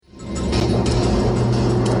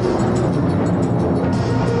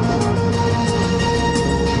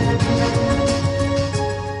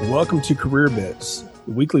welcome to Career Bits,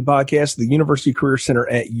 the weekly podcast of the University Career Center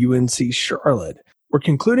at UNC Charlotte. We're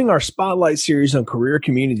concluding our Spotlight series on career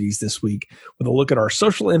communities this week with a look at our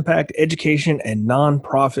social impact, education, and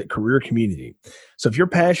nonprofit career community. So if you're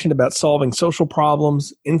passionate about solving social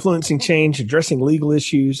problems, influencing change, addressing legal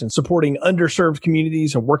issues, and supporting underserved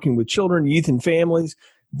communities and working with children, youth, and families,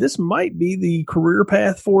 this might be the career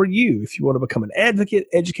path for you if you want to become an advocate,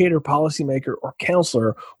 educator, policymaker, or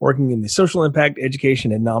counselor working in the social impact,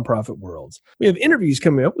 education, and nonprofit worlds. We have interviews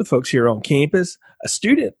coming up with folks here on campus, a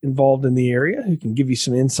student involved in the area who can give you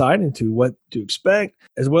some insight into what to expect,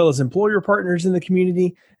 as well as employer partners in the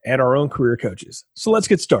community and our own career coaches. So let's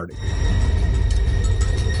get started.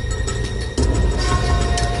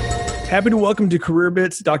 Happy to welcome to Career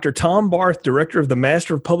Bits Dr. Tom Barth, Director of the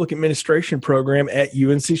Master of Public Administration program at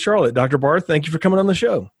UNC Charlotte. Dr. Barth, thank you for coming on the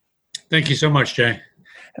show. Thank you so much, Jay.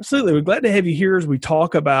 Absolutely. We're glad to have you here as we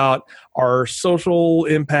talk about our social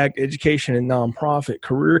impact, education, and nonprofit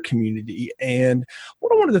career community. And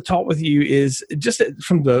what I wanted to talk with you is just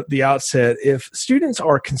from the outset, if students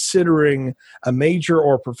are considering a major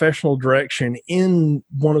or professional direction in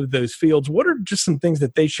one of those fields, what are just some things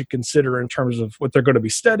that they should consider in terms of what they're going to be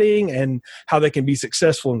studying and how they can be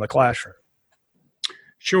successful in the classroom?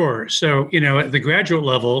 Sure. So, at the graduate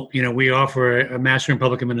level, we offer a Master in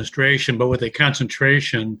Public Administration, but with a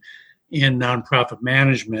concentration in nonprofit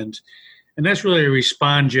management. And that's really a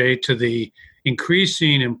response, Jay, to the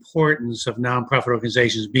increasing importance of nonprofit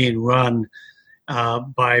organizations being run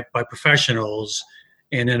by professionals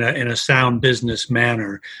and in a sound business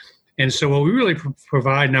manner. And so what we really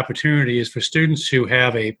provide an opportunity is for students who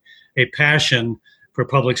have a passion for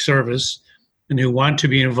public service and who want to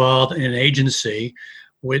be involved in an agency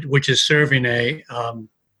which is serving a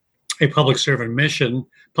public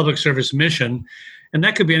service mission, and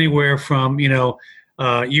that could be anywhere from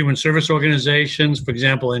human service organizations. For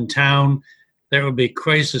example, in town, there would be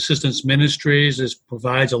Crisis Assistance Ministries. This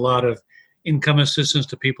provides a lot of income assistance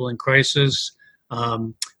to people in crisis.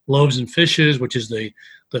 Loaves and Fishes, which is the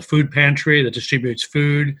food pantry that distributes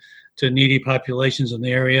food to needy populations in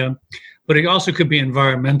the area. But it also could be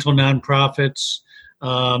environmental nonprofits.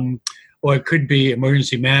 Or it could be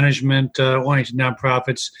emergency management oriented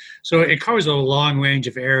nonprofits. So it covers a long range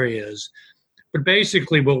of areas. But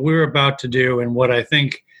basically what we're about to do, and what I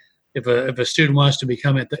think if a student wants to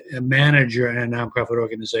become a manager in a nonprofit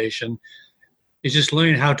organization, is just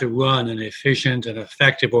learning how to run an efficient and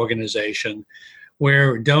effective organization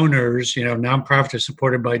where donors, nonprofits are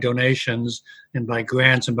supported by donations and by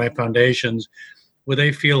grants and by foundations, where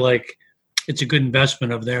they feel like it's a good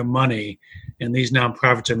investment of their money, and these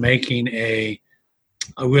nonprofits are making a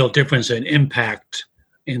real difference and impact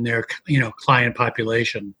in their client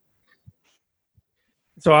population.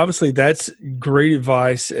 So obviously that's great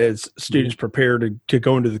advice as students prepare to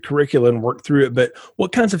go into the curriculum and work through it. But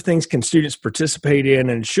what kinds of things can students participate in,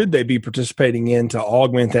 and should they be participating in to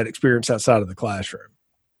augment that experience outside of the classroom?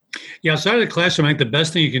 Yeah, outside of the classroom, I think the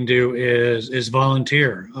best thing you can do is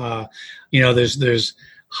volunteer. There's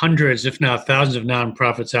hundreds, if not thousands, of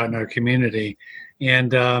nonprofits out in our community.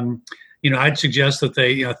 And, I'd suggest that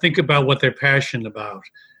they think about what they're passionate about.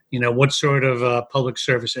 What sort of public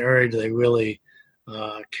service area do they really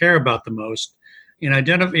care about the most? And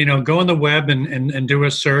go on the web and do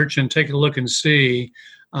a search and take a look and see,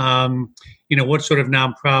 what sort of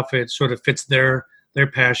nonprofit sort of fits their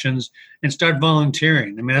passions, and start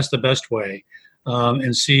volunteering. I mean, that's the best way.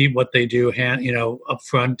 And see what they do, up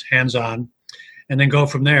front, hands-on, and then go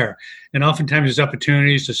from there. And oftentimes there's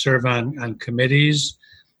opportunities to serve on committees,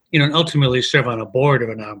 and ultimately serve on a board of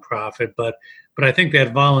a nonprofit. But I think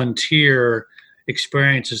that volunteer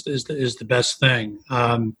experience is the best thing.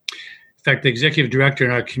 In fact, the executive director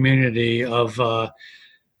in our community of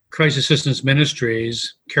Crisis Assistance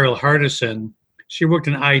Ministries, Carol Hardison, she worked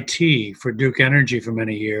in IT for Duke Energy for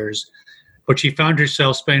many years, but she found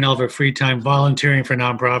herself spending all of her free time volunteering for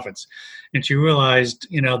nonprofits. And she realized,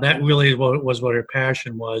 that really was what her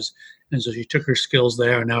passion was. And so she took her skills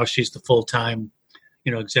there, and now she's the full-time,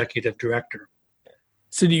 executive director.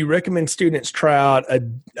 So do you recommend students try out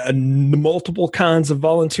a multiple kinds of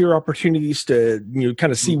volunteer opportunities to,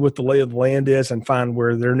 kind of see what the lay of the land is and find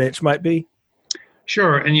where their niche might be?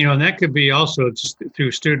 Sure. And, and that could be also just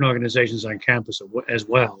through student organizations on campus as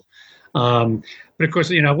well. But of course,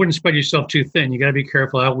 I wouldn't spread yourself too thin. You got to be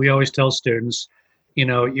careful. We always tell students,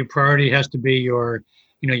 your priority has to be your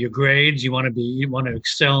grades. You want to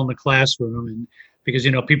excel in the classroom, and because,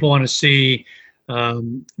 people want to see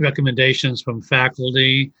recommendations from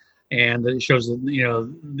faculty, and it shows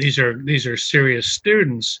that, these are serious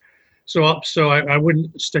students. So I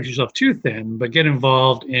wouldn't stretch yourself too thin, but get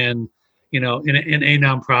involved in, in a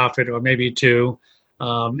nonprofit or maybe two,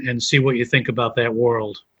 and see what you think about that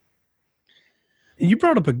world. You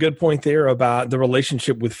brought up a good point there about the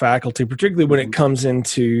relationship with faculty, particularly when it comes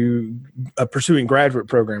into pursuing graduate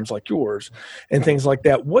programs like yours and things like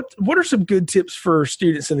that. What are some good tips for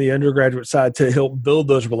students in the undergraduate side to help build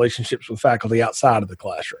those relationships with faculty outside of the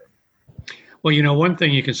classroom? Well, one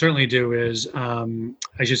thing you can certainly do is, do an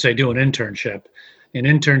internship. In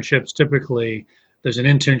internships, typically, there's an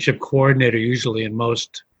internship coordinator usually in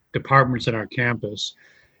most departments at our campus.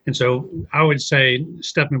 And so I would say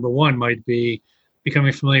step number one might be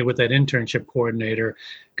becoming familiar with that internship coordinator,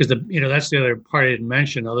 because that's the other part I didn't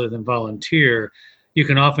mention. Other than volunteer, you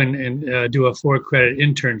can often do a 4-credit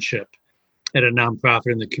internship at a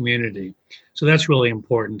nonprofit in the community. So that's really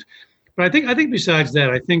important. But I think besides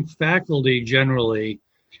that, I think faculty generally,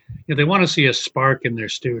 they want to see a spark in their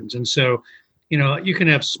students. And so, you can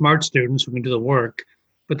have smart students who can do the work,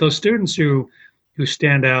 but those students who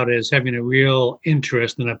stand out as having a real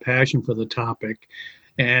interest and a passion for the topic.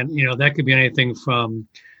 And, that could be anything from,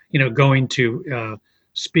 going to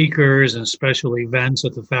speakers and special events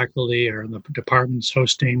that the faculty or the department's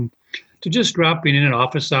hosting, to just dropping in at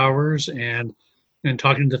office hours and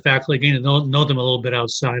talking to the faculty, getting to know them a little bit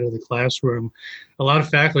outside of the classroom. A lot of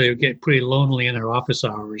faculty get pretty lonely in their office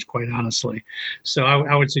hours, quite honestly. So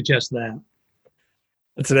I would suggest that.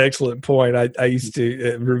 That's an excellent point. I used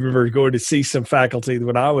to remember going to see some faculty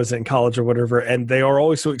when I was in college or whatever, and they are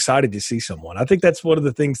always so excited to see someone. I think that's one of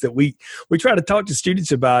the things that we try to talk to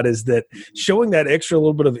students about, is that showing that extra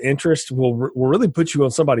little bit of interest will really put you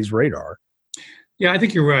on somebody's radar. Yeah, I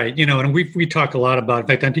think you're right. And we talk a lot about, in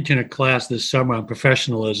fact, I'm teaching a class this summer on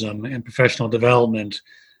professionalism and professional development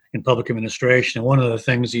in public administration. And one of the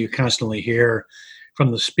things that you constantly hear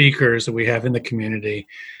from the speakers that we have in the community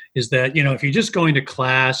is that, if you're just going to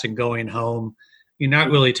class and going home, you're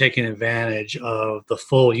not really taking advantage of the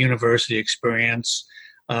full university experience.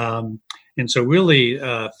 And so really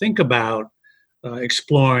think about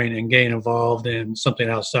exploring and getting involved in something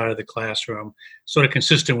outside of the classroom, sort of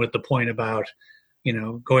consistent with the point about,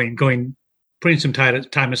 putting some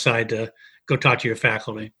time aside to go talk to your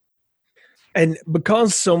faculty. And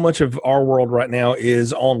because so much of our world right now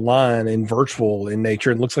is online and virtual in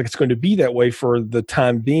nature, and looks like it's going to be that way for the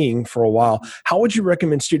time being for a while, how would you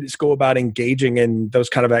recommend students go about engaging in those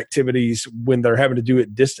kind of activities when they're having to do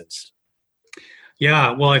it distance?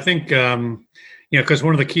 Yeah, well, I think, because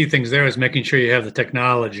one of the key things there is making sure you have the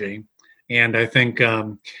technology. And I think,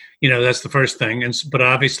 that's the first thing. But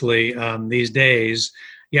obviously these days,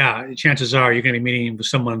 chances are you're going to be meeting with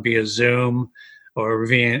someone via Zoom or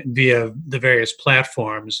via the various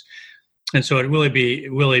platforms. And so it really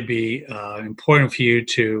be important for you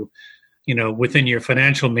to, within your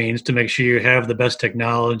financial means, to make sure you have the best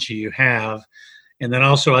technology you have. And then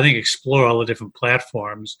also, I think, explore all the different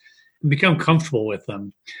platforms and become comfortable with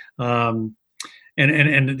them. And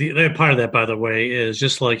the other part of that, by the way, is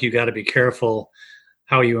just like you got to be careful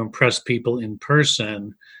how you impress people in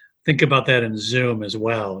person. Think about that in Zoom as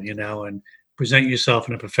well, and present yourself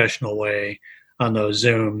in a professional way on those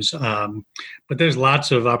Zooms. But there's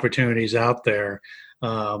lots of opportunities out there.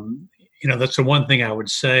 That's the one thing I would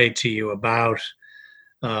say to you about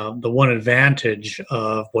the one advantage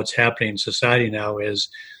of what's happening in society now is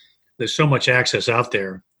there's so much access out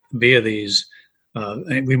there via these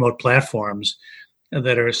remote platforms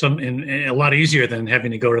that are a lot easier than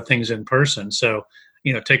having to go to things in person. So,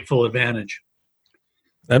 take full advantage.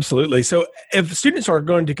 Absolutely. So if students are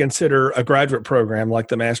going to consider a graduate program like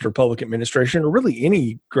the Master of Public Administration, or really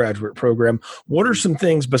any graduate program, what are some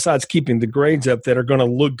things besides keeping the grades up that are going to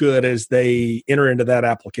look good as they enter into that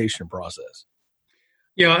application process?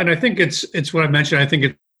 Yeah, and I think it's what I mentioned. I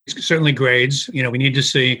think it's certainly grades. We need to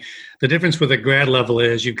see the difference with a grad level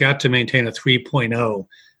is you've got to maintain a 3.0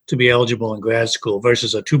 to be eligible in grad school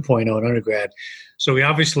versus a 2.0 in undergrad. So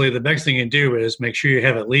the next thing you do is make sure you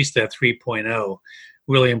have at least that 3.0.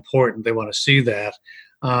 Really important. They want to see that.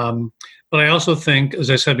 But I also think,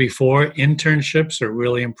 as I said before, internships are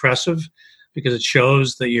really impressive because it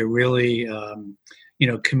shows that you're really,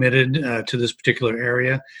 committed to this particular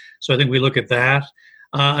area. So I think we look at that.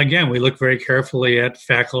 Again, we look very carefully at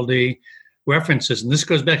faculty references. And this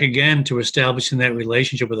goes back again to establishing that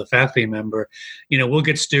relationship with a faculty member. We'll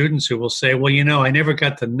get students who will say, well, I never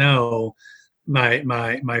got to know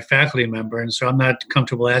my faculty member, and so I'm not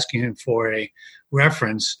comfortable asking him for a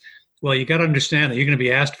reference. Well, you got to understand that you're going to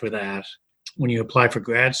be asked for that when you apply for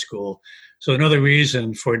grad school. So another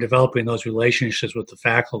reason for developing those relationships with the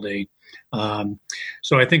faculty.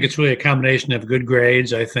 So I think it's really a combination of good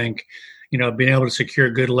grades. I think, being able to secure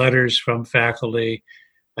good letters from faculty,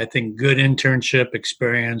 I think good internship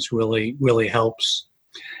experience really helps.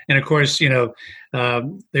 And of course, there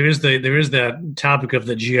is that topic of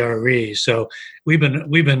the GRE. So we've been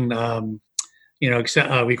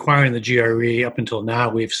requiring the GRE up until now.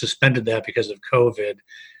 We've suspended that because of COVID,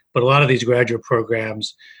 but a lot of these graduate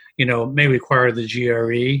programs, may require the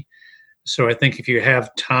GRE. So I think if you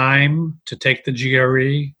have time to take the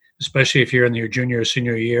GRE, especially if you're in your junior or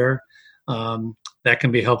senior year, that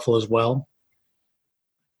can be helpful as well.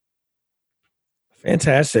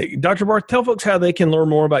 Fantastic. Dr. Barth, tell folks how they can learn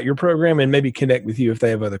more about your program and maybe connect with you if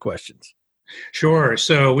they have other questions. Sure.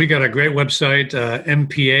 So we got a great website,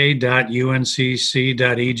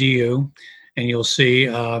 mpa.uncc.edu, and you'll see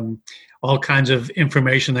all kinds of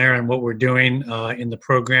information there on what we're doing in the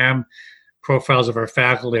program, profiles of our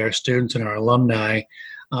faculty, our students, and our alumni.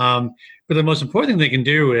 But the most important thing they can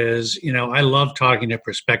do is, I love talking to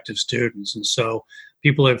prospective students. And so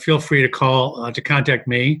people feel free to to contact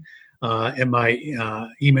me at my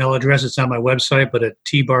email address. It's on my website, but at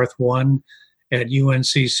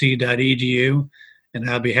tbarth1@uncc.edu. And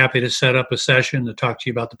I'll be happy to set up a session to talk to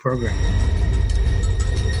you about the program.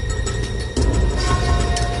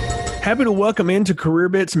 Happy to welcome into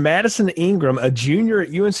CareerBits Madison Ingram, a junior at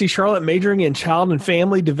UNC Charlotte majoring in child and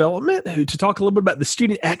family development, to talk a little bit about the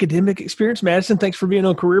student academic experience. Madison, thanks for being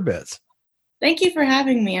on CareerBits. Thank you for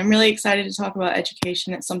having me. I'm really excited to talk about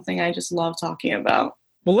education. It's something I just love talking about.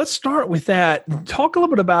 Well, let's start with that. Talk a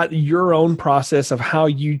little bit about your own process of how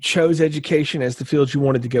you chose education as the field you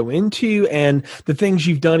wanted to go into and the things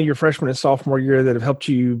you've done in your freshman and sophomore year that have helped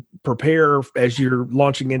you prepare as you're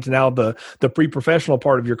launching into now the pre-professional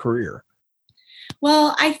part of your career.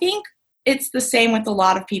 Well, I think it's the same with a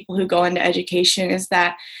lot of people who go into education, is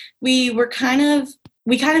that we kind of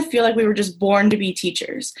feel like we were just born to be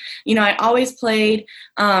teachers. I always played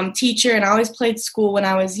teacher, and I always played school when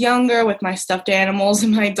I was younger with my stuffed animals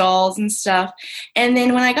and my dolls and stuff. And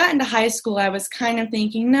then when I got into high school, I was kind of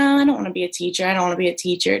thinking, no, I don't want to be a teacher. I don't want to be a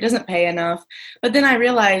teacher. It doesn't pay enough. But then I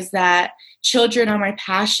realized that children are my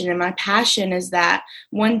passion, and my passion is that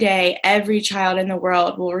one day every child in the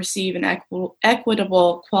world will receive an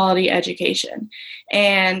equitable quality education.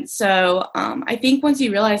 And so I think once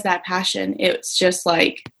you realize that passion, it's just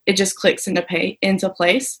like it just clicks into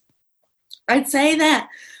place. I'd say that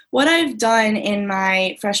what I've done in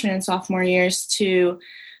my freshman and sophomore years to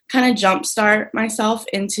kind of jumpstart myself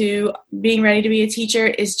into being ready to be a teacher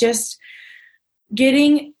is just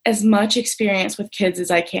getting as much experience with kids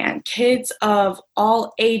as I can. Kids of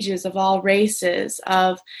all ages, of all races,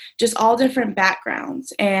 of just all different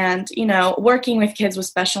backgrounds, and, working with kids with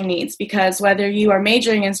special needs, because whether you are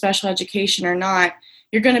majoring in special education or not,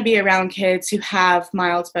 you're going to be around kids who have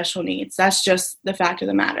mild special needs. That's just the fact of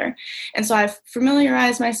the matter. And so I've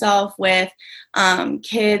familiarized myself with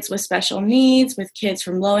kids with special needs, with kids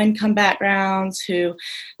from low-income backgrounds who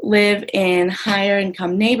live in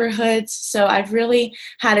higher-income neighborhoods. So I've really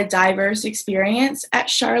had a diverse experience at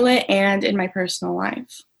Charlotte and in my personal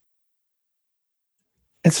life.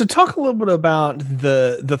 And so talk a little bit about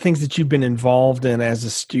the things that you've been involved in as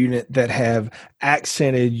a student that have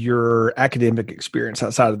accented your academic experience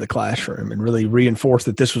outside of the classroom and really reinforced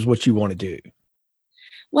that this was what you want to do.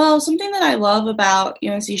 Well, something that I love about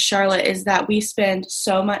UNC Charlotte is that we spend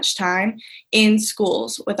so much time in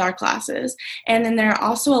schools with our classes. And then there are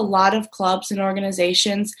also a lot of clubs and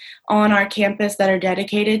organizations on our campus that are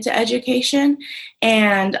dedicated to education.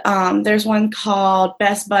 And there's one called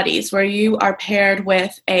Best Buddies, where you are paired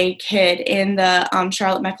with a kid in the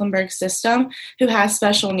Charlotte-Mecklenburg system who has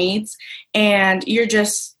special needs, and you're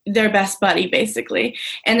just their best buddy, basically.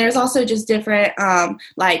 And there's also just different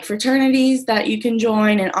like fraternities that you can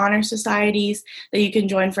join and honor societies that you can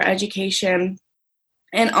join for education.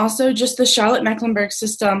 And also just the Charlotte-Mecklenburg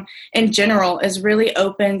system in general is really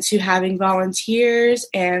open to having volunteers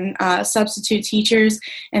and substitute teachers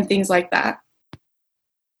and things like that.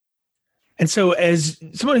 And so as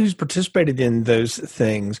someone who's participated in those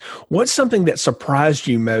things, what's something that surprised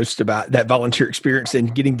you most about that volunteer experience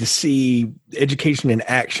and getting to see education in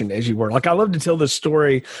action as you were? Like, I love to tell this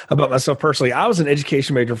story about myself personally. I was an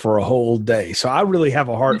education major for a whole day. So I really have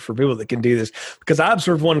a heart for people that can do this, because I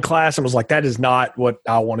observed one class and was like, that is not what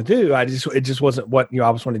I want to do. It just wasn't what I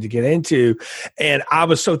was wanting to get into. And I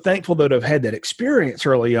was so thankful though to have had that experience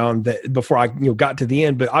early on that before I got to the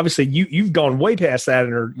end. But obviously you've gone way past that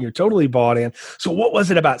and are totally bought in. So what was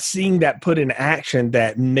it about seeing that put in action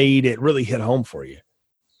that made it really hit home for you?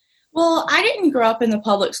 Well, I didn't grow up in the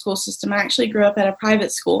public school system. I actually grew up at a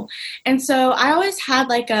private school. And so I always had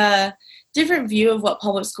like a different view of what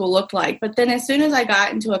public school looked like. But then as soon as I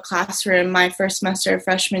got into a classroom my first semester of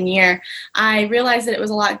freshman year, I realized that it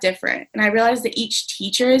was a lot different. And I realized that each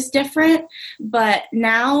teacher is different. But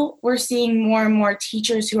now we're seeing more and more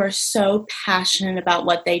teachers who are so passionate about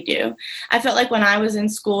what they do. I felt like when I was in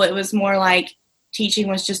school, it was more like teaching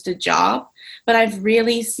was just a job. But I've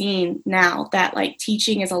really seen now that like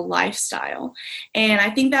teaching is a lifestyle. And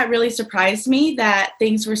I think that really surprised me that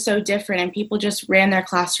things were so different and people just ran their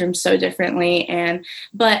classrooms so differently.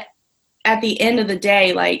 But at the end of the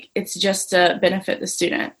day, like it's just to benefit the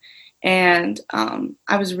student. And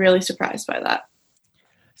I was really surprised by that.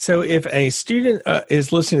 So if a student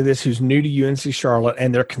is listening to this who's new to UNC Charlotte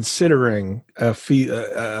and they're considering a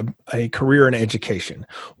career in education,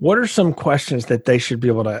 what are some questions that they should be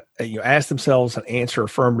able to ask themselves and answer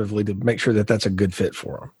affirmatively to make sure that that's a good fit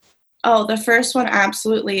for them? Oh, the first one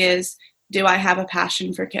absolutely is, do I have a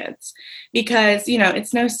passion for kids? Because,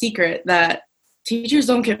 it's no secret that teachers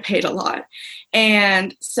don't get paid a lot.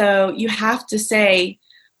 And so you have to say,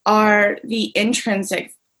 are the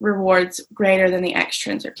intrinsic rewards greater than the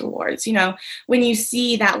extrinsic rewards? When you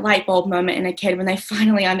see that light bulb moment in a kid when they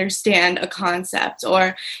finally understand a concept,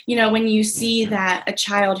 or when you see that a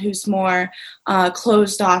child who's more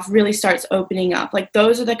closed off really starts opening up, like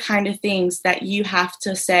those are the kind of things that you have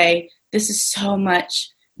to say, this is so much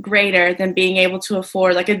greater than being able to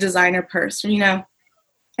afford like a designer purse,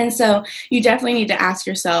 And so you definitely need to ask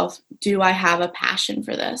yourself, do I have a passion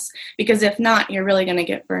for this? Because if not, you're really going to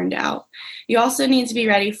get burned out. You also need to be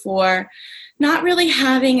ready for not really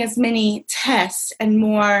having as many tests and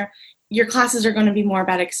more, your classes are going to be more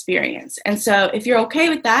about experience. And so if you're okay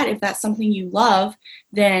with that, if that's something you love,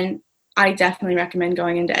 then I definitely recommend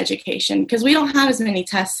going into education, because we don't have as many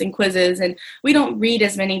tests and quizzes, and we don't read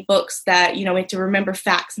as many books that, we have to remember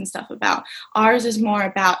facts and stuff about. Ours is more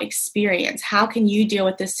about experience. How can you deal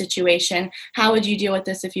with this situation? How would you deal with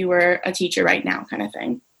this if you were a teacher right now, kind of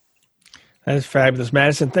thing. That is fabulous.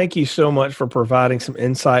 Madison, thank you so much for providing some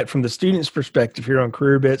insight from the student's perspective here on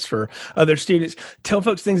Career Bits for other students. Tell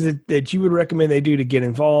folks things that you would recommend they do to get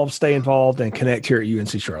involved, stay involved, and connect here at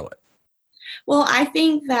UNC Charlotte. Well, I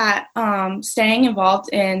think that staying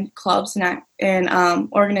involved in clubs and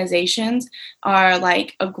organizations are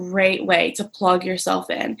like a great way to plug yourself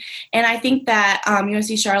in. And I think that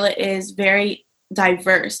UNC Charlotte is very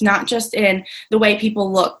diverse, not just in the way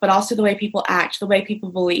people look, but also the way people act, the way people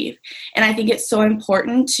believe. And I think it's so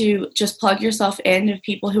important to just plug yourself in with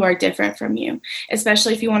people who are different from you,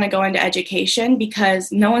 especially if you want to go into education,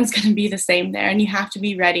 because no one's going to be the same there. And you have to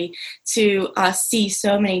be ready to see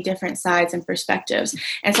so many different sides and perspectives.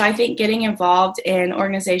 And so I think getting involved in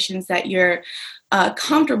organizations that you're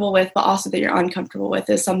comfortable with, but also that you're uncomfortable with,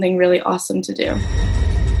 is something really awesome to do.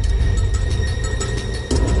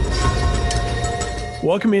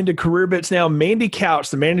 Welcome into Career Bits now, Mandy Couch,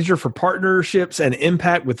 the manager for partnerships and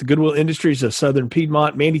impact with the Goodwill Industries of Southern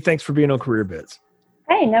Piedmont. Mandy, thanks for being on Career Bits.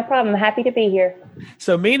 Hey, no problem. Happy to be here.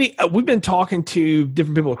 So, Mandy, we've been talking to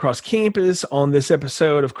different people across campus on this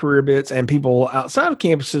episode of Career Bits, and people outside of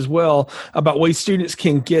campus as well, about ways students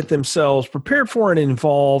can get themselves prepared for and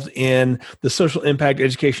involved in the social impact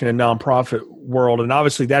education and nonprofit world. And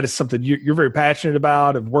obviously, that is something you're very passionate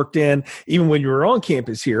about, have worked in, even when you were on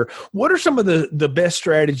campus here. What are some of the best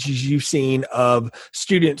strategies you've seen of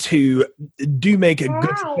students who do make a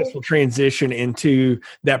good, successful transition into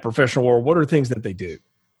that professional world? What are things that they do?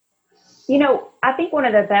 I think one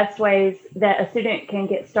of the best ways that a student can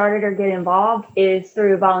get started or get involved is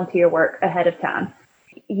through volunteer work ahead of time.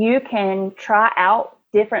 You can try out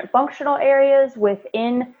different functional areas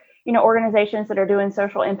within, organizations that are doing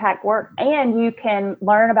social impact work, and you can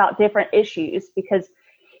learn about different issues because,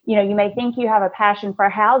 you may think you have a passion for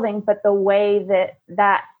housing, but the way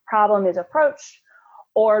that problem is approached,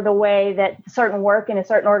 or the way that certain work in a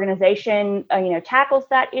certain organization, tackles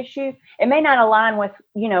that issue, it may not align with,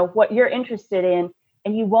 what you're interested in,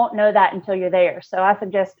 and you won't know that until you're there. So I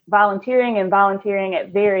suggest volunteering at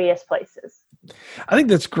various places. I think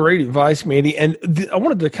that's great advice, Mandy. And I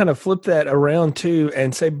wanted to kind of flip that around too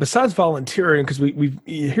and say, besides volunteering, because we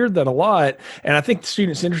hear that a lot, and I think the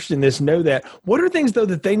students interested in this know that, what are things though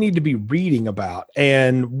that they need to be reading about,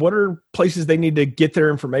 and what are places they need to get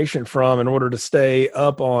their information from in order to stay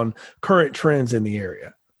up on current trends in the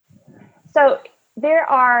area? So there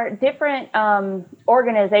are different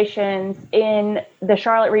organizations in the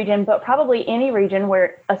Charlotte region, but probably any region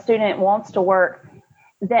where a student wants to work,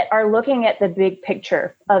 that are looking at the big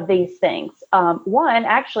picture of these things. One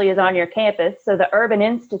actually is on your campus. So the Urban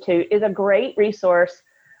Institute is a great resource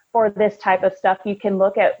for this type of stuff. You can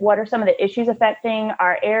look at what are some of the issues affecting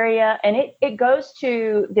our area. And it goes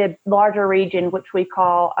to the larger region, which we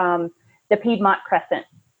call the Piedmont Crescent.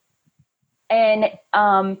 And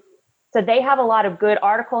so they have a lot of good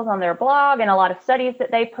articles on their blog and a lot of studies that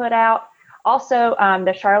they put out. Also,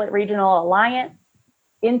 the Charlotte Regional Alliance,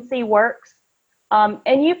 NC Works.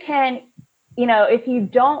 And you can, if you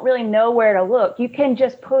don't really know where to look, you can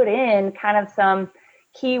just put in kind of some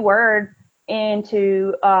keywords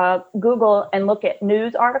into Google and look at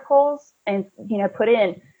news articles and, put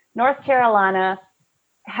in North Carolina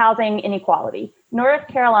housing inequality, North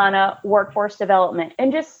Carolina workforce development,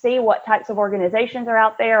 and just see what types of organizations are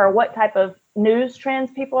out there or what type of news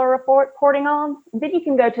trends people are reporting on. And then you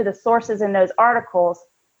can go to the sources in those articles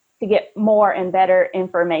to get more and better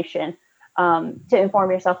information to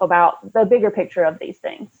inform yourself about the bigger picture of these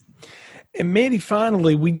things. And Mandy,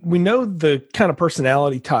 finally, we know the kind of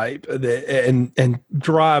personality type and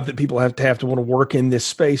drive that people have to want to work in this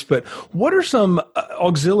space. But what are some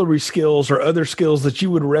auxiliary skills or other skills that you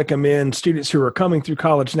would recommend students who are coming through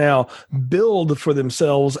college now build for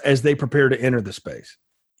themselves as they prepare to enter the space?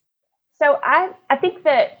 So I think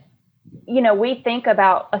that, we think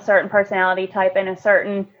about a certain personality type and a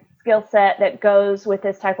certain skill set that goes with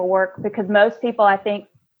this type of work, because most people, I think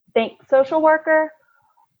social worker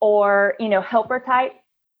or, helper type,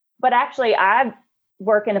 but actually I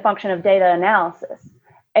work in the function of data analysis.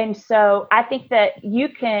 And so I think that you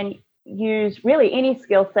can use really any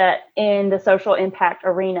skill set in the social impact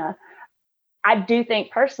arena. I do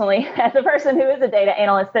think personally, as a person who is a data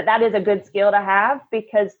analyst, that is a good skill to have,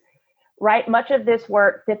 because much of this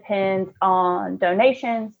work depends on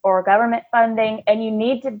donations or government funding, and you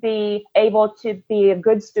need to be able to be a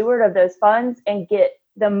good steward of those funds and get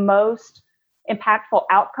the most impactful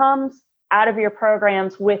outcomes out of your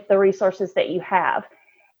programs with the resources that you have.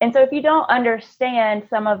 And so if you don't understand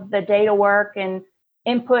some of the data work and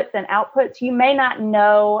inputs and outputs, you may not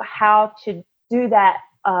know how to do that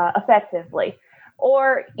effectively.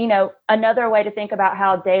 Or, another way to think about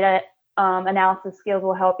how data analysis skills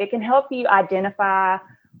will help, it can help you identify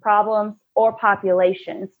problems or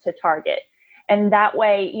populations to target. And that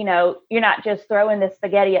way, you're not just throwing the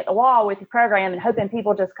spaghetti at the wall with your program and hoping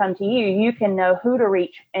people just come to you. You can know who to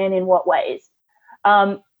reach and in what ways.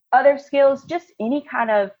 Other skills, just any kind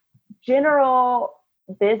of general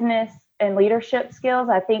business and leadership skills.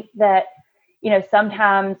 I think that,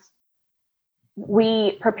 sometimes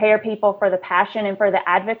we prepare people for the passion and for the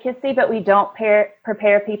advocacy, but we don't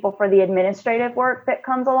prepare people for the administrative work that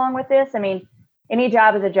comes along with this. I mean, any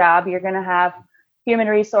job is a job. You're going to have human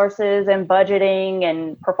resources and budgeting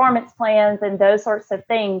and performance plans and those sorts of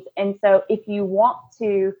things. And so if you want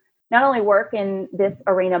to not only work in this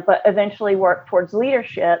arena, but eventually work towards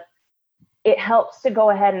leadership, it helps to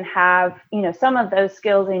go ahead and have, some of those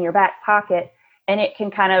skills in your back pocket, and it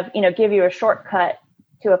can kind of, give you a shortcut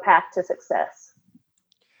to a path to success.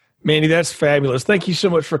 Mandy, that's fabulous. Thank you so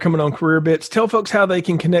much for coming on Career Bits. Tell folks how they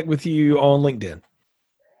can connect with you on LinkedIn.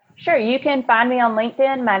 Sure. You can find me on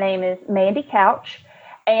LinkedIn. My name is Mandy Couch,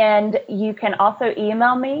 and you can also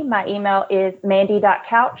email me. My email is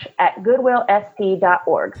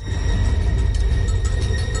mandy.couch@goodwillsp.org.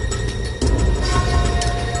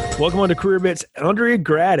 Welcome on to Career Bits. Andrea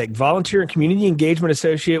Graddick, Volunteer and Community Engagement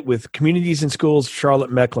Associate with Communities and Schools of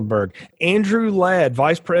Charlotte-Mecklenburg. Andrew Ladd,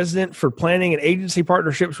 Vice President for Planning and Agency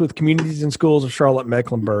Partnerships with Communities and Schools of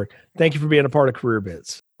Charlotte-Mecklenburg. Thank you for being a part of Career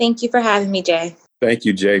Bits. Thank you for having me, Jay. Thank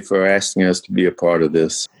you, Jay, for asking us to be a part of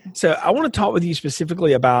this. So I want to talk with you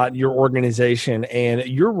specifically about your organization and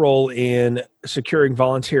your role in securing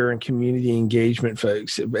volunteer and community engagement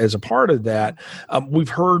folks. As a part of that, we've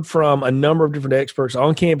heard from a number of different experts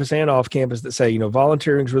on campus and off campus that say,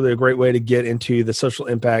 volunteering is really a great way to get into the social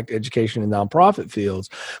impact, education, and nonprofit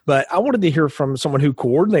fields. But I wanted to hear from someone who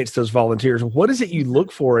coordinates those volunteers. What is it you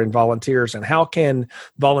look for in volunteers, and how can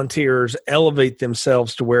volunteers elevate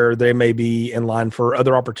themselves to where they may be in line for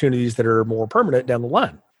other opportunities that are more permanent down the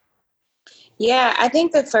line? Yeah, I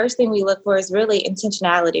think the first thing we look for is really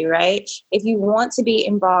intentionality, right? If you want to be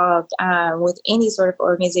involved with any sort of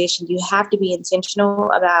organization, you have to be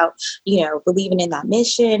intentional about, believing in that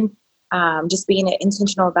mission, just being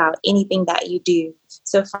intentional about anything that you do.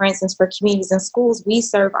 So, for instance, for Communities and Schools, we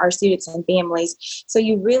serve our students and families. So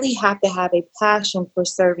you really have to have a passion for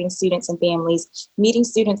serving students and families, meeting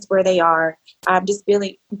students where they are, just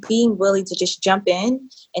really being willing to just jump in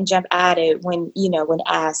and jump at it when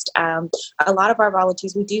asked. A lot of our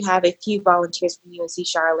volunteers, we do have a few volunteers from UNC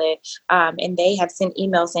Charlotte, and they have sent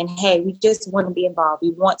emails saying, hey, we just want to be involved.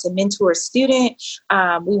 We want to mentor a student.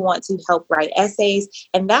 We want to help write essays.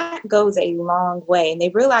 And that goes a long way. And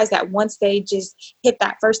they realize that once they just hit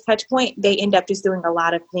that first touch point, they end up just doing a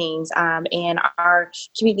lot of things. And our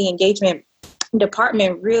community engagement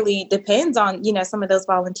department really depends on, some of those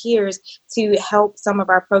volunteers to help some of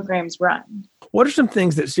our programs run. What are some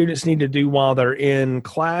things that students need to do while they're in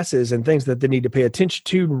classes and things that they need to pay attention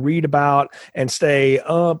to, read about, and stay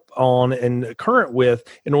up on and current with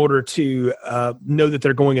in order to know that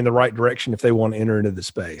they're going in the right direction if they want to enter into the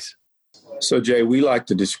space? So, Jay, we like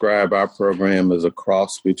to describe our program as a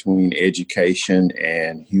cross between education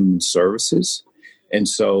and human services. And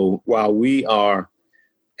so while we are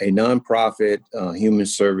a nonprofit human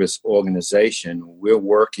service organization, we're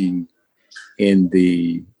working in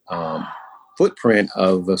the footprint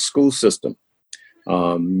of a school system.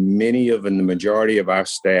 The majority of our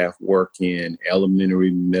staff work in elementary,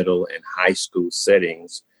 middle, and high school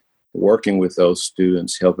settings, working with those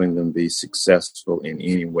students, helping them be successful in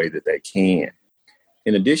any way that they can.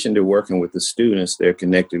 In addition to working with the students, they're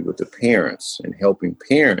connected with the parents and helping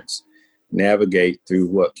parents navigate through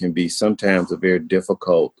what can be sometimes a very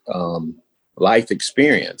difficult life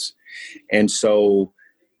experience. And so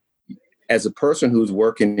as a person who's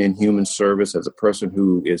working in human service, as a person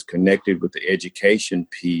who is connected with the education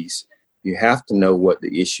piece, you have to know what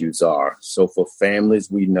the issues are. So for families,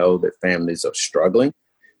 we know that families are struggling.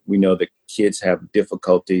 We know that kids have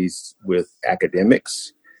difficulties with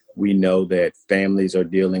academics. We know that families are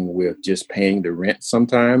dealing with just paying the rent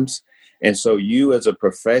sometimes. And so you as a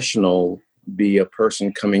professional, be a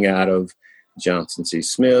person coming out of Johnson C.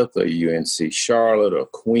 Smith or UNC Charlotte or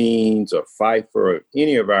Queens or Pfeiffer or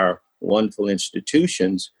any of our wonderful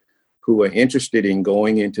institutions who are interested in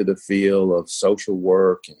going into the field of social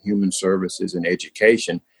work and human services and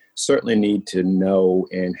education certainly need to know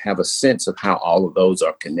and have a sense of how all of those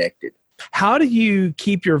are connected. How do you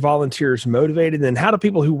keep your volunteers motivated, and how do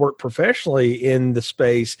people who work professionally in the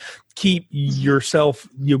space keep yourself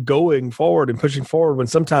going forward and pushing forward when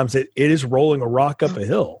sometimes it is rolling a rock up a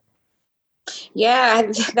hill?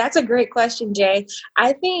 Yeah, that's a great question, Jay.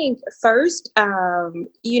 I think first,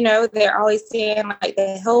 they're always saying like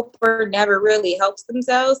the helper never really helps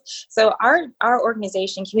themselves. So our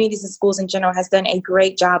organization, Communities and Schools in General, has done a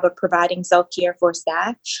great job of providing self-care for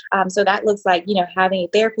staff. So that looks like, having a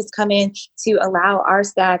therapist come in to allow our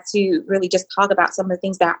staff to really just talk about some of the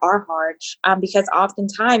things that are hard. Because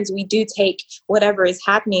oftentimes we do take whatever is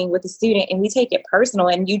happening with the student and we take it personal.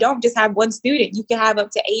 And you don't just have one student, you can have up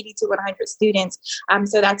to 80 to 100 students.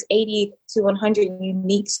 So that's 80 to 100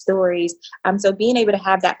 unique stories. So being able to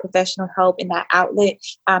have that professional help and that outlet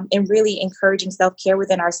and really encouraging self-care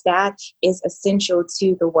within our staff is essential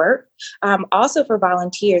to the work. Also for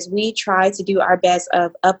volunteers, we try to do our best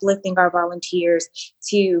of uplifting our volunteers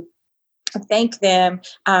to thank them,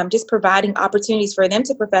 just providing opportunities for them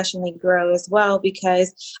to professionally grow as well,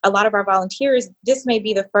 because a lot of our volunteers, this may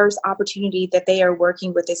be the first opportunity that they are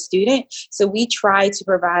working with a student. So we try to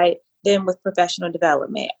provide them with professional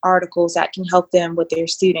development, articles that can help them with their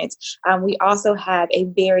students. We also have a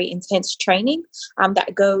very intense training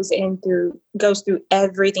that goes through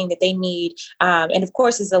everything that they need. And of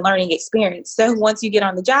course, it's a learning experience. So once you get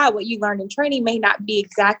on the job, what you learned in training may not be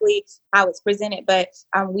exactly how it's presented, but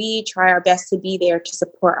we try our best to be there to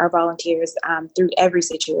support our volunteers through every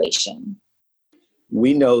situation.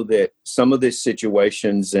 We know that some of these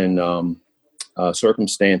situations and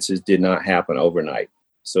circumstances did not happen overnight.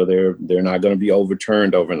 So they're not going to be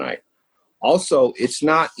overturned overnight. Also, it's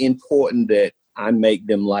not important that I make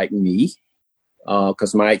them like me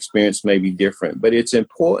because my experience may be different. But it's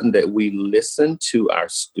important that we listen to our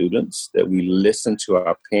students, that we listen to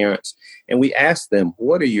our parents, and we ask them,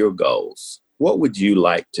 what are your goals? What would you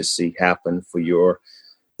like to see happen for your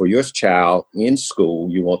child in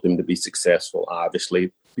school? You want them to be successful,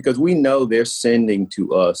 obviously, because we know they're sending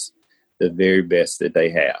to us the very best that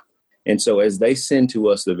they have. And so as they send to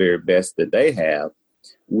us the very best that they have,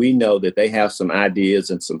 we know that they have some ideas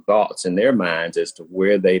and some thoughts in their minds as to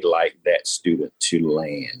where they'd like that student to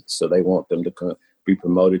land. So they want them to be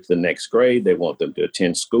promoted to the next grade. They want them to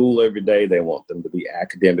attend school every day. They want them to be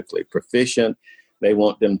academically proficient. They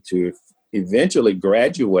want them to eventually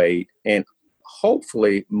graduate and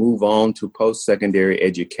hopefully move on to post-secondary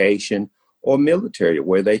education or military,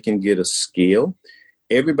 where they can get a skill.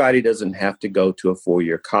 Everybody doesn't have to go to a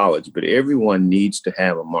 4-year college, but everyone needs to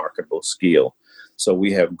have a marketable skill. So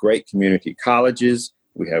we have great community colleges.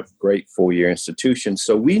 We have great 4-year institutions.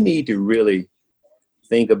 So we need to really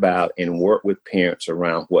think about and work with parents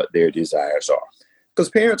around what their desires are. Because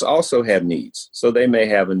parents also have needs. So they may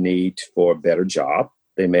have a need for a better job.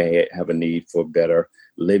 They may have a need for better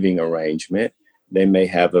living arrangement. They may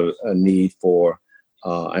have a need for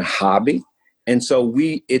a hobby. And so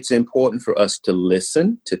it's important for us to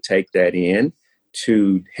listen, to take that in,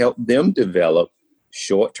 to help them develop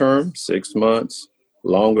short-term, 6 months,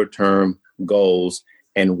 longer-term goals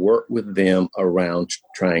and work with them around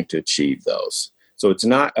trying to achieve those. So it's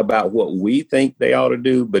not about what we think they ought to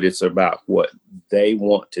do, but it's about what they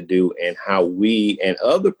want to do and how we and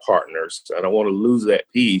other partners, I don't want to lose that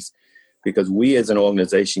piece, because we as an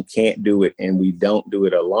organization can't do it and we don't do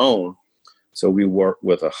it alone. So we work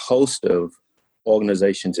with a host of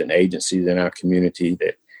organizations and agencies in our community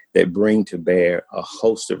that bring to bear a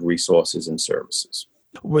host of resources and services.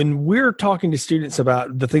 When we're talking to students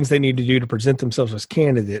about the things they need to do to present themselves as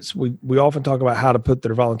candidates, we often talk about how to put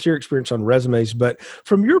their volunteer experience on resumes. But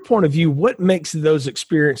from your point of view, what makes those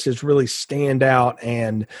experiences really stand out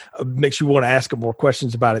and makes you want to ask them more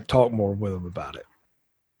questions about it, talk more with them about it?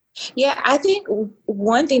 Yeah, I think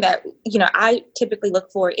one thing that, I typically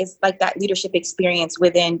look for is like that leadership experience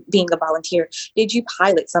within being a volunteer. Did you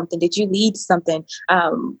pilot something? Did you lead something?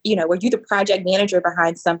 Were you the project manager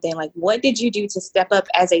behind something? Like, what did you do to step up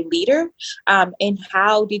as a leader? And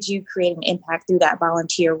how did you create an impact through that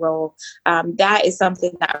volunteer role? That is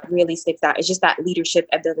something that really sticks out. It's just that leadership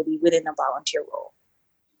ability within a volunteer role.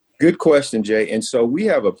 Good question, Jay. And so we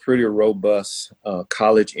have a pretty robust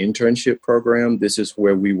college internship program. This is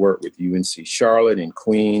where we work with UNC Charlotte and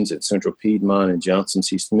Queens and Central Piedmont and Johnson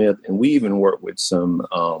C. Smith. And we even work with some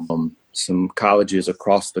colleges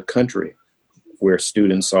across the country where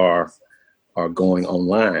students are going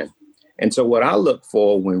online. And so what I look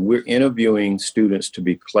for when we're interviewing students to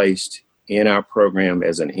be placed in our program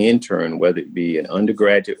as an intern, whether it be an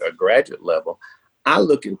undergraduate or graduate level, I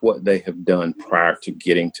look at what they have done prior to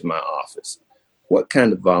getting to my office. What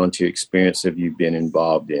kind of volunteer experience have you been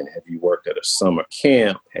involved in? Have you worked at a summer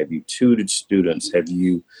camp? Have you tutored students? Have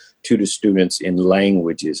you tutored students in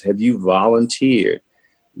languages? Have you volunteered?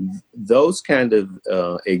 Those kind of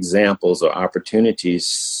examples or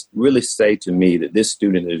opportunities really say to me that this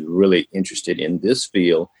student is really interested in this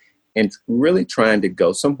field and really trying to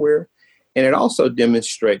go somewhere. And it also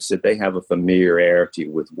demonstrates that they have a familiarity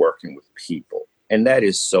with working with people. And that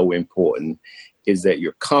is so important, is that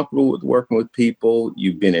you're comfortable with working with people.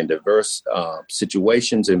 You've been in diverse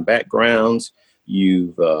situations and backgrounds.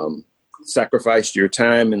 You've sacrificed your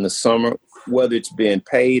time in the summer, whether it's been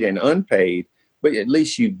paid and unpaid, but at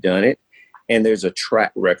least you've done it. And there's a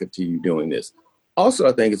track record to you doing this. Also,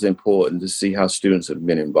 I think it's important to see how students have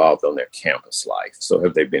been involved on their campus life. So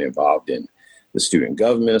have they been involved in the Student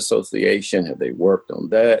Government Association? Have they worked on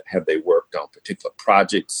that? Have they worked on particular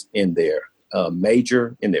projects in their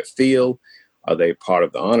major, in their field? Are they part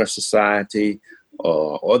of the Honor Society?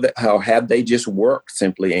 Or have they just worked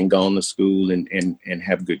simply and gone to school and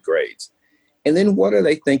have good grades? And then what are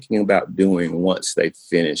they thinking about doing once they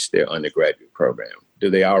finish their undergraduate program? Do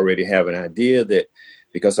they already have an idea that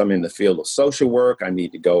because I'm in the field of social work, I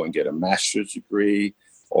need to go and get a master's degree,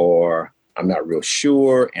 or I'm not real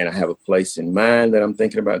sure and I have a place in mind that I'm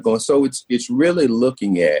thinking about going? So it's really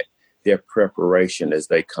looking at their preparation as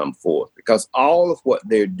they come forth, because all of what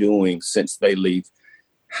they're doing since they leave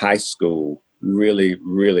high school really,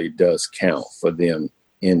 really does count for them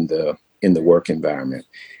in the work environment.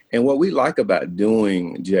 And what we like about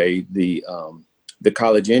doing, Jay, the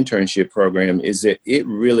college internship program is that it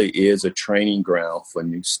really is a training ground for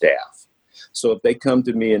new staff. So if they come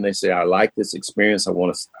to me and they say, I like this experience, I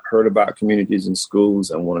want to heard about communities and schools,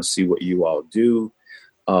 I want to see what you all do,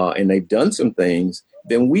 and they've done some things,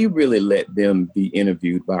 then we really let them be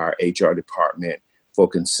interviewed by our HR department for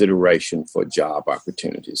consideration for job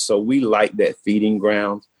opportunities. So we like that feeding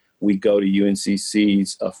ground. We go to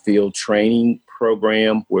UNCC's field training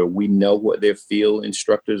program where we know what their field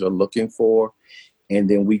instructors are looking for. And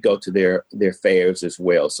then we go to their fairs as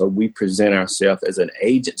well. So we present ourselves as an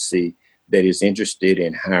agency that is interested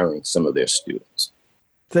in hiring some of their students.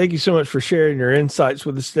 Thank you so much for sharing your insights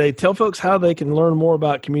with us today. Tell folks how they can learn more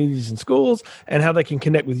about communities and schools and how they can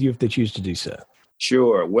connect with you if they choose to do so.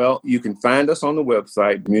 Sure. Well, you can find us on the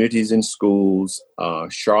website, Communities in Schools,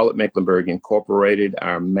 Charlotte Mecklenburg Incorporated.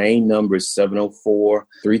 Our main number is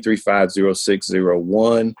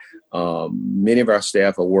 704-335-0601. Many of our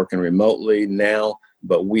staff are working remotely now,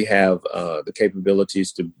 but we have the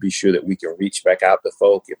capabilities to be sure that we can reach back out to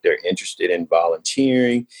folk if they're interested in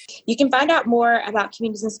volunteering. You can find out more about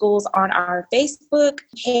Communities in Schools on our Facebook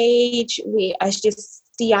page. It's just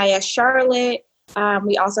CIS Charlotte.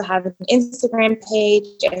 We also have an Instagram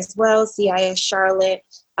page as well, CIS Charlotte.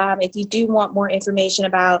 If you do want more information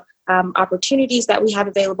about opportunities that we have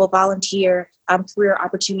available, volunteer career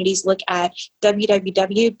opportunities, look at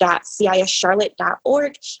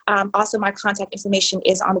www.cischarlotte.org. Also, my contact information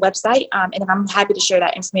is on the website, and I'm happy to share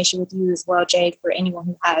that information with you as well, Jay, for anyone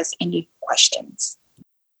who has any questions.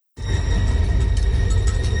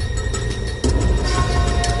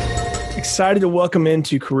 excited to welcome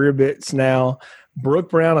into Career Bits now Brooke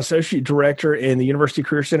Brown, Associate Director in the University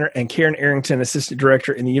Career Center, and Karen Arrington, Assistant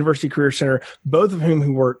Director in the University Career Center, both of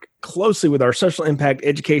whom work closely with our social impact,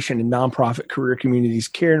 education, and nonprofit career communities.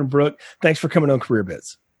 Karen and Brooke, thanks for coming on Career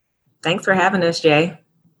Bits. Thanks for having us, Jay.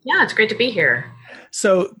 Yeah, it's great to be here.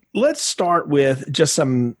 So let's start with just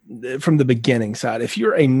some from the beginning side. If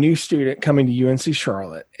you're a new student coming to UNC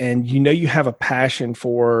Charlotte and you know you have a passion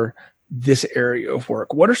for this area of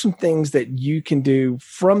work, what are some things that you can do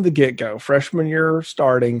from the get-go, freshman year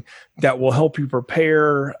starting, that will help you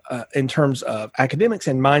prepare in terms of academics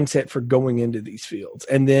and mindset for going into these fields?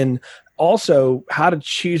 And then also how to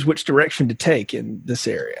choose which direction to take in this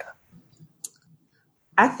area.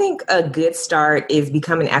 I think a good start is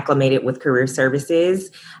becoming acclimated with career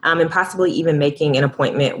services and possibly even making an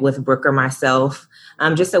appointment with Brooke or myself,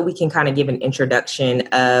 just so we can kind of give an introduction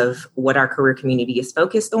of what our career community is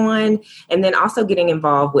focused on, and then also getting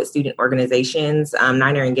involved with student organizations.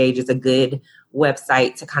 Niner Engage is a good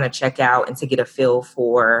website to kind of check out and to get a feel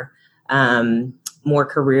for more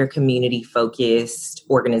career community focused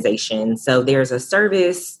organizations. So there's a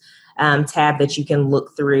service tab that you can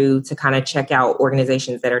look through to kind of check out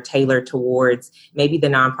organizations that are tailored towards maybe the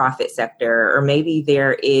nonprofit sector, or maybe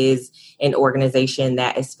there is an organization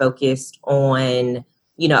that is focused on,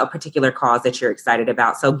 you know, a particular cause that you're excited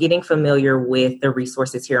about. So getting familiar with the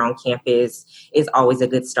resources here on campus is always a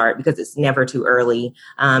good start, because it's never too early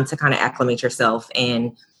to kind of acclimate yourself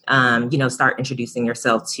and start introducing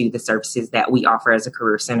yourself to the services that we offer as a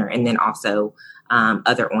career center, and then also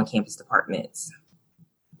other on-campus departments.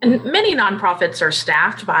 And many nonprofits are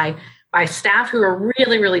staffed by staff who are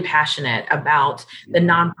really, really passionate about the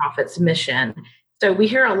nonprofit's mission. So we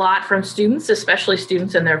hear a lot from students, especially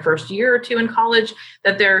students in their first year or two in college,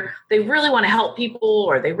 that they really want to help people,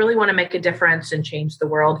 or they really want to make a difference and change the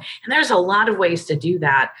world. And there's a lot of ways to do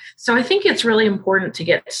that. So I think it's really important to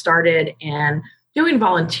get started in doing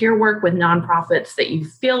volunteer work with nonprofits that you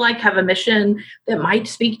feel like have a mission that might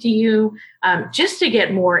speak to you, just to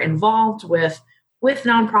get more involved with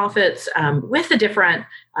nonprofits, with the different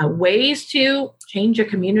ways to change a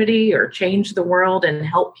community or change the world and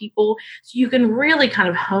help people. So you can really kind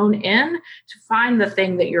of hone in to find the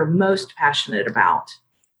thing that you're most passionate about.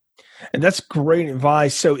 And that's great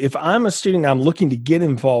advice. So if I'm a student, I'm looking to get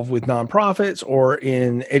involved with nonprofits or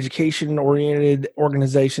in education-oriented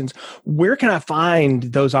organizations, where can I find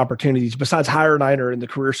those opportunities besides Hire Niner and the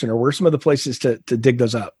Career Center? Where are some of the places to dig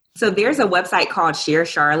those up? So there's a website called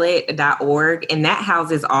sharecharlotte.org, and that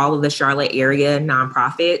houses all of the Charlotte area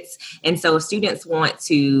nonprofits. And so if students want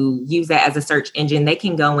to use that as a search engine, they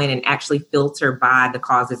can go in and actually filter by the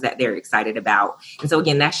causes that they're excited about. And so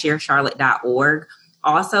again, that's sharecharlotte.org.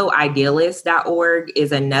 Also, idealist.org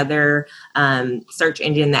is another search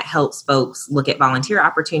engine that helps folks look at volunteer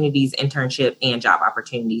opportunities, internship, and job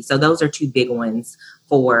opportunities. So those are two big ones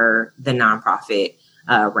for the nonprofit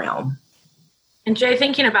realm. And Jay,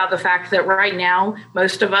 thinking about the fact that right now,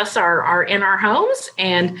 most of us are in our homes,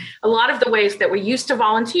 and a lot of the ways that we used to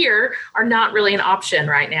volunteer are not really an option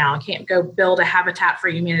right now. I can't go build a Habitat for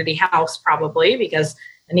Humanity house probably, because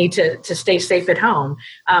I need to stay safe at home.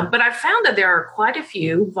 But I've found that there are quite a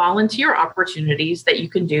few volunteer opportunities that you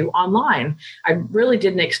can do online. I really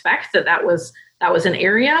didn't expect that was an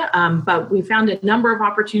area, but we found a number of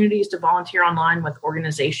opportunities to volunteer online with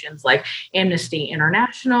organizations like Amnesty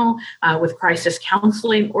International, with crisis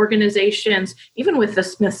counseling organizations, even with the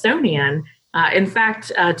Smithsonian. In fact,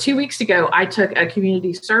 2 weeks ago, I took a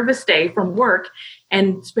community service day from work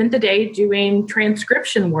and spent the day doing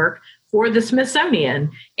transcription work for the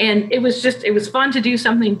Smithsonian. And it was fun to do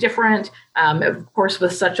something different, of course,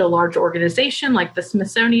 with such a large organization like the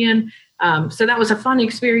Smithsonian. So that was a fun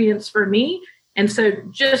experience for me. And so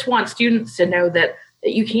just want students to know that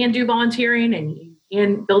you can do volunteering and you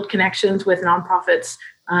can build connections with nonprofits,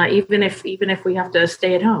 even if we have to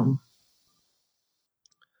stay at home.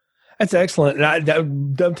 That's excellent. And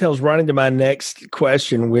that dovetails right into my next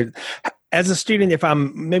question with, as a student, if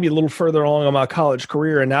I'm maybe a little further along in my college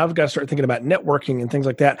career and now I've got to start thinking about networking and things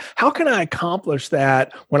like that, how can I accomplish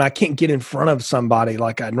that when I can't get in front of somebody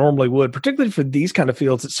like I normally would, particularly for these kind of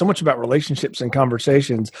fields? It's so much about relationships and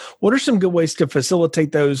conversations. What are some good ways to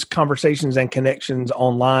facilitate those conversations and connections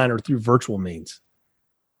online or through virtual means?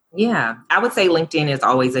 Yeah, I would say LinkedIn is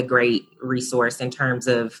always a great resource in terms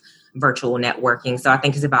of virtual networking. So I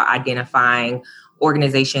think it's about identifying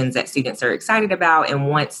organizations that students are excited about. And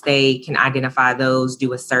once they can identify those,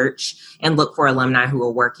 do a search and look for alumni who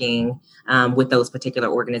are working with those particular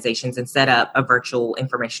organizations and set up a virtual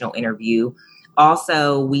informational interview.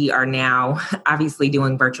 Also, we are now obviously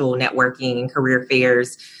doing virtual networking and career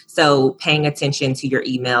fairs. So paying attention to your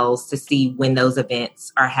emails to see when those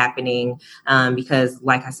events are happening, because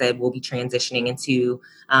like I said, we'll be transitioning into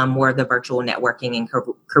more of the virtual networking and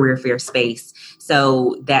career fair space.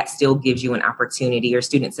 So that still gives you an opportunity, or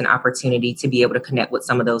students an opportunity, to be able to connect with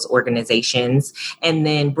some of those organizations. And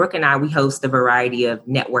then Brooke and I, we host a variety of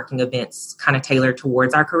networking events kind of tailored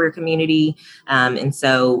towards our career community. And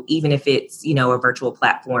so even if it's, a virtual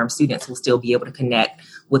platform, students will still be able to connect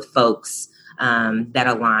with folks that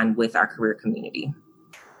align with our career community.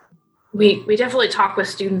 We definitely talk with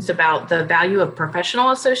students about the value of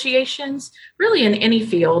professional associations, really in any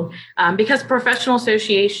field, because professional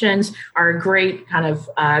associations are a great kind of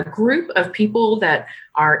group of people that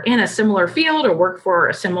are in a similar field or work for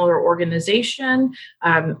a similar organization.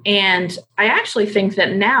 And I actually think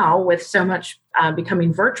that now, with so much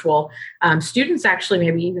becoming virtual, students actually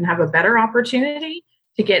maybe even have a better opportunity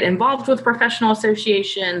to get involved with professional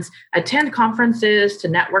associations, attend conferences, to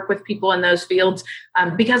network with people in those fields,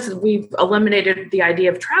 because we've eliminated the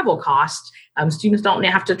idea of travel costs. Students don't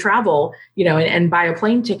have to travel, and buy a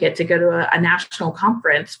plane ticket to go to a national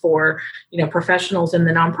conference for, professionals in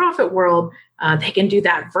the nonprofit world. They can do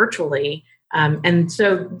that virtually. And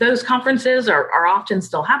so those conferences are often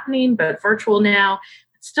still happening, but virtual now.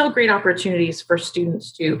 Still great opportunities for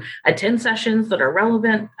students to attend sessions that are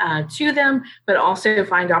relevant to them, but also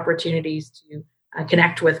find opportunities to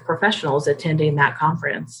connect with professionals attending that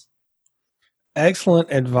conference.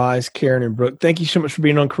 Excellent advice, Karen and Brooke. Thank you so much for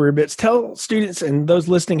being on Career Bits. Tell students and those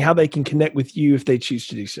listening how they can connect with you if they choose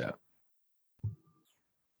to do so.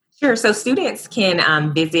 Sure. So students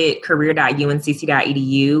can visit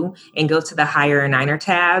career.uncc.edu and go to the Hire a Niner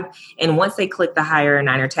tab. And once they click the Hire a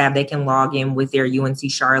Niner tab, they can log in with their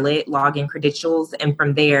UNC Charlotte login credentials. And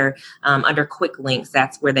from there, under quick links,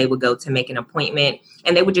 that's where they would go to make an appointment.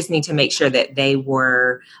 And they would just need to make sure that they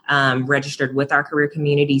were registered with our career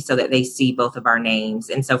community so that they see both of our names.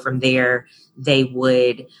 And so from there, they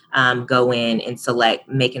would go in and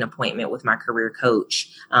make an appointment with my career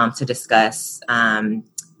coach to discuss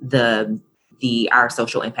our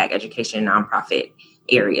social impact education nonprofit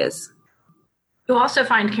areas. You'll also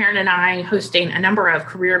find Karen and I hosting a number of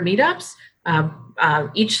career meetups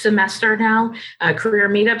each semester now. Career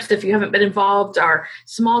meetups, if you haven't been involved, are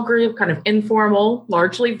small group, kind of informal,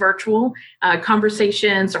 largely virtual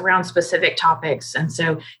conversations around specific topics. And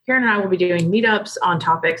so Karen and I will be doing meetups on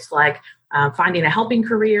topics like finding a helping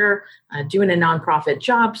career, doing a nonprofit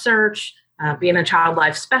job search, being a child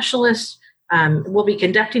life specialist. We'll be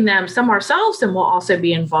conducting them some ourselves, and we'll also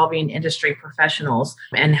be involving industry professionals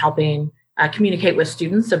and helping communicate with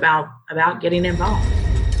students about getting involved.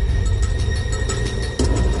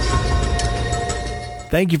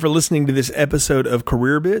 Thank you for listening to this episode of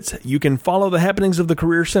Career Bits. You can follow the happenings of the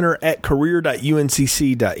Career Center at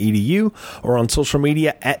career.uncc.edu or on social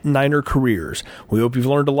media at Niner Careers. We hope you've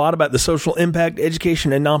learned a lot about the social impact,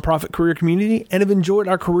 education, and nonprofit career community and have enjoyed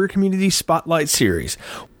our Career Community Spotlight series.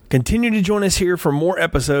 Continue to join us here for more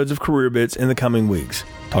episodes of Career Bits in the coming weeks.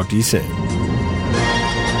 Talk to you soon.